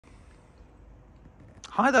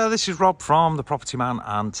Hi there, this is Rob from The Property Man,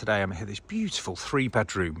 and today I'm here at this beautiful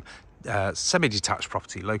 3-bedroom semi-detached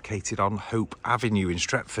property located on Hope Avenue in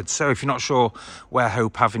Stretford. So if you're not sure where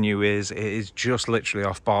Hope Avenue is, it is just literally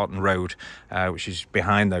off Barton Road, which is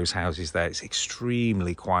behind those houses there. It's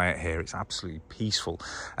extremely quiet here. It's absolutely peaceful.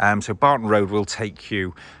 So Barton Road will take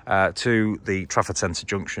you to the Trafford Centre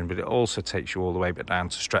junction, but it also takes you all the way but down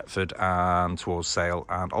to Stretford and towards Sale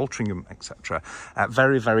and Altrincham, etc.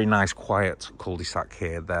 Very, very nice, quiet cul-de-sac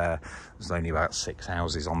here. There's only about 6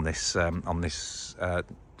 houses on this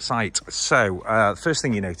site. So first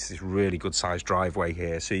thing you notice is really good sized driveway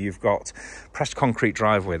here. So you've got pressed concrete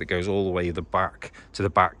driveway that goes all the way back to the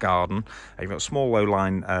back garden. You've got a small low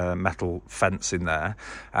line metal fence in there.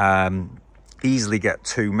 Easily get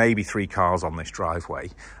 2, maybe 3 cars on this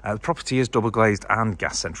driveway. The property is double glazed and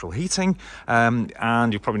gas central heating,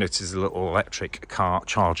 and you'll probably notice there's a little electric car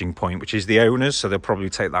charging point, which is the owner's, so they'll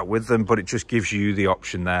probably take that with them, but it just gives you the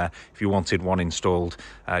option there. If you wanted one installed,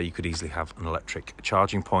 you could easily have an electric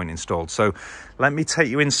charging point installed. So let me take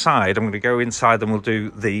you inside. I'm going to go inside and we'll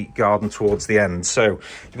do the garden towards the end. So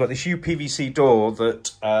you've got this UPVC door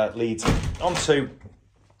that leads onto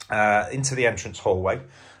into the entrance hallway.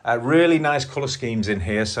 Really nice colour schemes in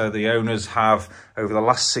here. So the owners have, over the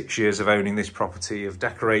last 6 years of owning this property, have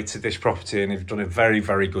decorated this property and have done a very,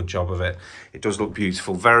 very good job of it. It does look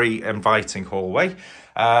beautiful, very inviting hallway.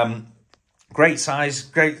 Great size,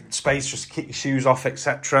 great space just to keep your shoes off,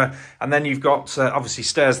 etc. And then you've got obviously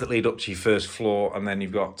stairs that lead up to your first floor, and then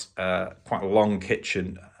you've got quite a long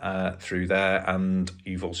kitchen through there, and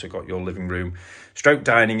you've also got your living room stroke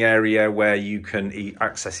dining area where you can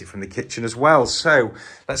access it from the kitchen as well. So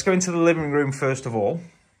let's go into the living room first of all.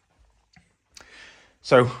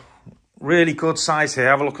 So really good size here.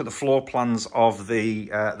 Have a look at the floor plans of the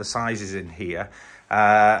sizes in here.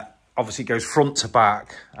 Obviously it goes front to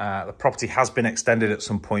back. The property has been extended at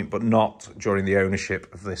some point, but not during the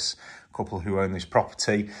ownership of this couple who own this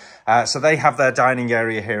property. So they have their dining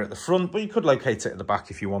area here at the front, but you could locate it at the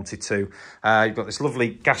back if you wanted to. You've got this lovely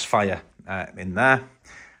gas fire in there,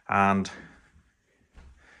 and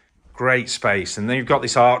great space. And then you've got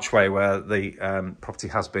this archway where the property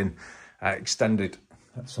has been extended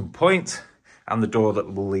at some point, and the door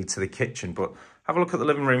that will lead to the kitchen. But have a look at the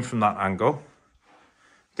living room from that angle.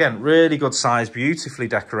 Again, really good size, beautifully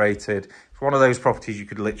decorated. It's one of those properties you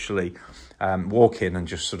could literally walk in and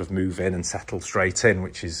just sort of move in and settle straight in,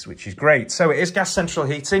 which is great. So it is gas central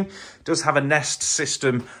heating. It does have a Nest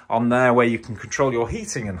system on there where you can control your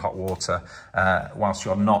heating and hot water whilst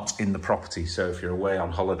you're not in the property. So if you're away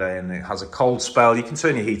on holiday and it has a cold spell, you can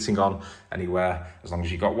turn your heating on anywhere as long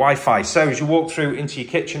as you've got Wi-Fi. So as you walk through into your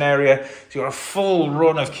kitchen area, so you've got a full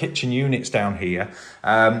run of kitchen units down here.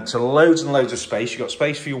 So loads and loads of space. You've got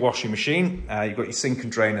space for your washing machine. You've got your sink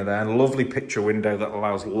and drainer there, and a lovely picture window that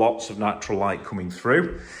allows lots of natural light coming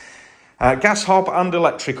through. Gas hob and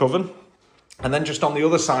electric oven. And then just on the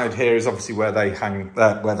other side here is obviously where they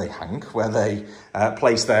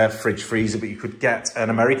place their fridge freezer, but you could get an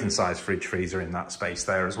American sized fridge freezer in that space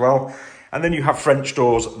there as well. And then you have French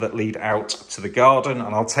doors that lead out to the garden,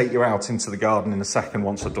 and I'll take you out into the garden in a second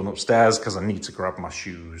once I've done upstairs because I need to grab my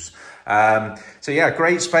shoes. So yeah,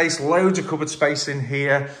 great space, loads of cupboard space in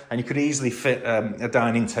here, and you could easily fit a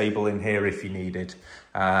dining table in here if you needed.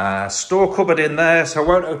 Store cupboard in there, so I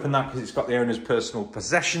won't open that because it's got the owner's personal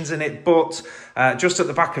possessions in it, but just at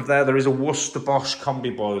the back of there is a Worcester Bosch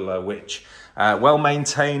combi boiler, which well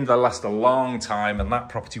maintained, they'll last a long time, and that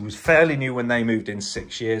property was fairly new when they moved in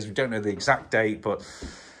 6 years. We don't know the exact date, but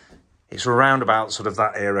it's around about sort of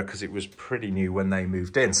that era because it was pretty new when they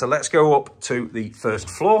moved in. So let's go up to the first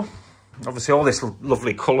floor. Obviously all this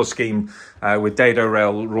lovely colour scheme with dado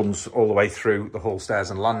rail runs all the way through the hall,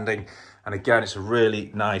 stairs and landing. And again, it's a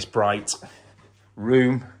really nice bright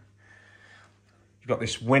room. You've got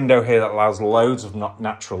this window here that allows loads of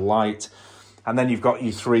natural light. And then you've got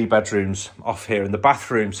your 3 bedrooms off here in the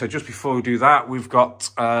bathroom. So just before we do that, we've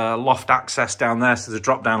got loft access down there. So there's a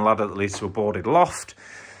drop-down ladder that leads to a boarded loft.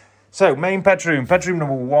 So main bedroom, bedroom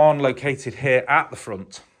number 1, located here at the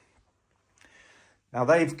front. Now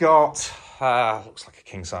they've got, looks like a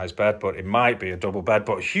king-size bed, but it might be a double bed,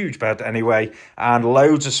 but a huge bed anyway, and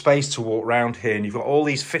loads of space to walk around here. And you've got all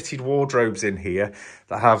these fitted wardrobes in here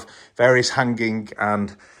that have various hanging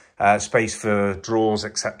and space for drawers,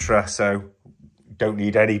 etc. So don't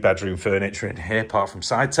need any bedroom furniture in here apart from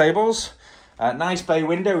side tables. Nice bay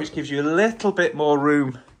window, which gives you a little bit more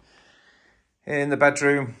room in the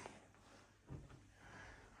bedroom.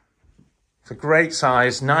 It's a great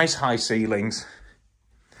size, nice high ceilings.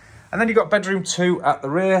 And then you've got bedroom 2 at the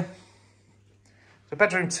rear. So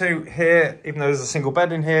bedroom 2 here, even though there's a single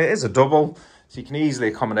bed in here, is a double. So you can easily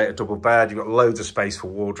accommodate a double bed. You've got loads of space for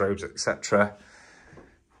wardrobes, etc.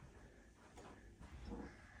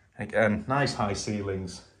 Again, nice high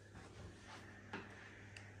ceilings.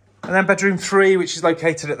 And then bedroom 3, which is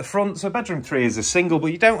located at the front. So bedroom 3 is a single,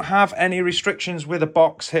 but you don't have any restrictions with a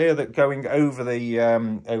box here that going over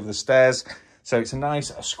the stairs. So it's a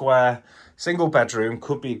nice square single bedroom.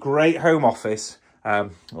 Could be a great home office,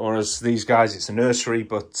 or as these guys, it's a nursery.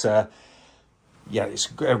 But yeah, it's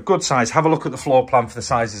a good size. Have a look at the floor plan for the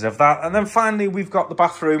sizes of that. And then finally, we've got the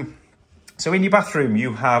bathroom. So in your bathroom,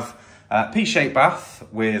 you have a P-shaped bath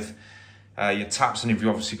with your taps, and you've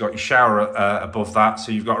obviously got your shower above that.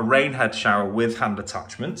 So you've got a rain head shower with hand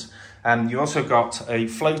attachment. And you also got a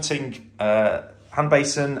floating hand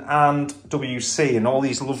basin and WC, and all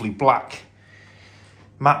these lovely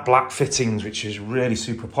matte black fittings, which is really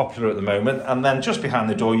super popular at the moment. And then just behind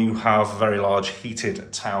the door, you have a very large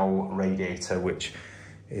heated towel radiator, which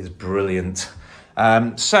is brilliant.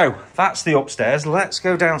 So that's the upstairs. Let's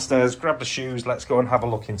go downstairs, grab the shoes. Let's go and have a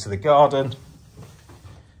look into the garden.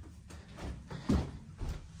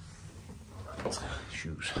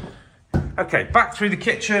 Shoes. Okay, back through the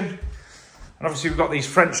kitchen. And obviously we've got these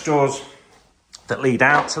French doors that lead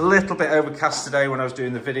out. It's a little bit overcast today when I was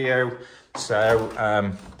doing the video. So,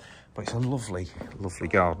 but it's a lovely, lovely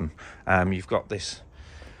garden. You've got this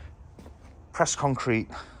pressed concrete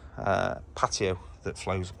patio that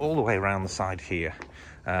flows all the way around the side here.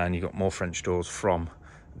 And you've got more French doors from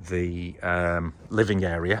the living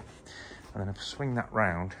area. And then if I swing that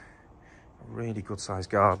round, a really good sized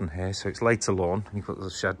garden here. So it's later lawn. You've got the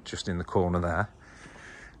shed just in the corner there.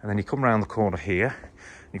 And then you come around the corner here.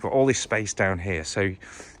 You've got all this space down here. So you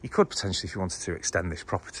could potentially, if you wanted to, extend this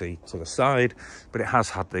property to the side, but it has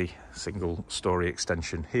had the single story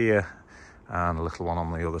extension here and a little one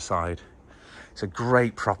on the other side. It's a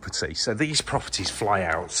great property. So these properties fly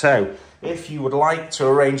out. So if you would like to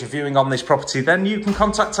arrange a viewing on this property, then you can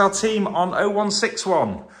contact our team on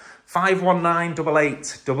 0161 519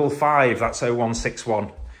 8855. That's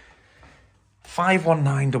 0161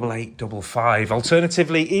 519 8855.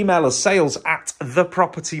 Alternatively, email us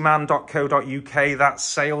sales@thepropertyman.co.uk. That's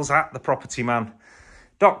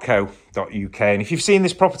sales@thepropertyman.co.uk. And if you've seen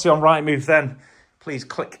this property on Rightmove, then please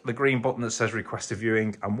click the green button that says request a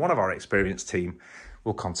viewing, and one of our experienced team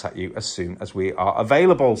will contact you as soon as we are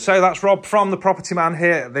available. So that's Rob from The Property Man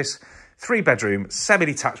here at this 3-bedroom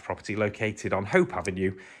semi-detached property located on Hope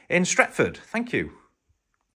Avenue in Stretford. Thank you.